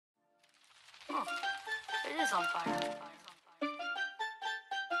It is on fire.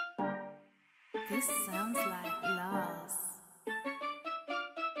 This sounds like loss.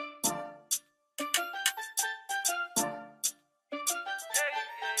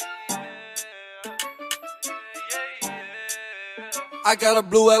 I got a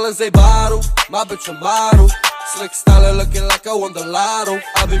blue Alizé bottle, my bitch a model. Slick style looking like I won the lotto.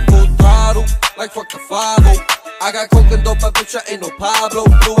 I be full throttle, like fuck the 5-0. I got coke and dope, my bitch I ain't no Pablo.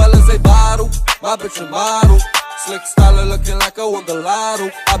 Blue Alizé bottle, my bitch a model. Slick style looking like I won the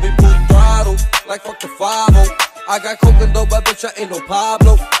lotto. I be full throttle, like fuck the 5-0. I got coke and dope, my bitch I ain't no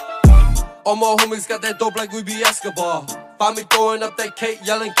Pablo. All my homies got that dope like we be Escobar. Find me throwing up that cake,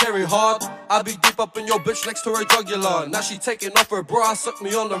 yelling carry hard. I be deep up in your bitch next to her jugular. Now she taking off her bra, suck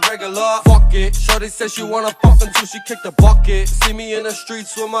me on the regular. Fuck it, shorty said she wanna fuck until she kick the bucket. See me in the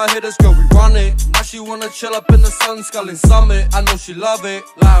streets with my hitters, girl, we run it. Now she wanna chill up in the sun, Scully Summit. I know she love it,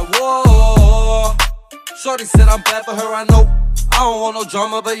 like whoa. Shorty said I'm bad for her, I know. I don't want no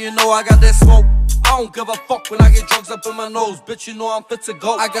drama, but you know I got that smoke. I don't give a fuck when I get drugs up in my nose. Bitch, you know I'm fit to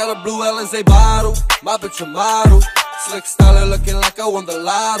go. I got a blue Alizé bottle, my bitch a model. Slick style looking like I won the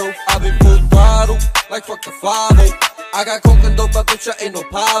lotto. I be full throttle, like fuck the 5-0. I got coke and dope, my bitch I ain't no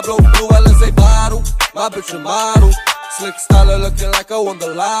Pablo. Blue Alizé bottle, my bitch a model. Slick style looking like I won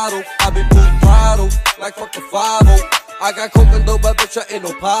the lotto. I be full throttle, like fuck the 5-0. I got coke and dope, my bitch I ain't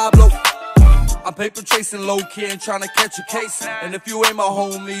no Pablo. I'm paper chasing low-key and tryna catch a case. And if you ain't my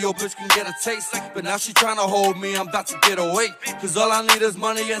homie, your bitch can get a taste. But now she tryna hold me, I'm about to get away. Cause all I need is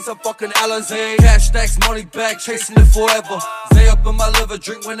money and some fucking Alizé. Cash stacks, money back, chasing it forever. Stay up in my liver,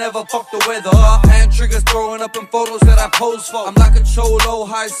 drink whenever, fuck the weather. Hand triggers throwing up in photos that I pose for. I'm like a cholo,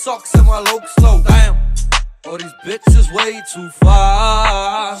 high socks and my low slow. Damn. Oh, these bitches way too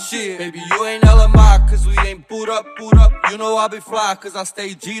far. Shit, baby, you ain't LMI, cause we ain't boot up. You know I be fly, cause I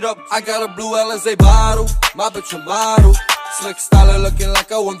stay G'd up. I got a blue Alizé bottle, my bitch a model. Slick style looking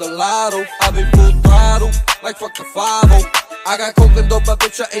like I won the lotto. I be full throttle, like fuck the 5-0. I got coke and dope, my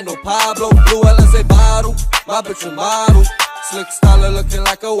bitch I ain't no Pablo. Blue Alizé bottle, my bitch a model. Slick style looking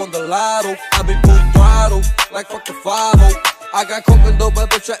like I won the lotto. I be full throttle, like fuck the 5-0. I got coke and dope, my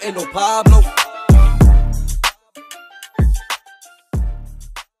bitch I ain't no Pablo.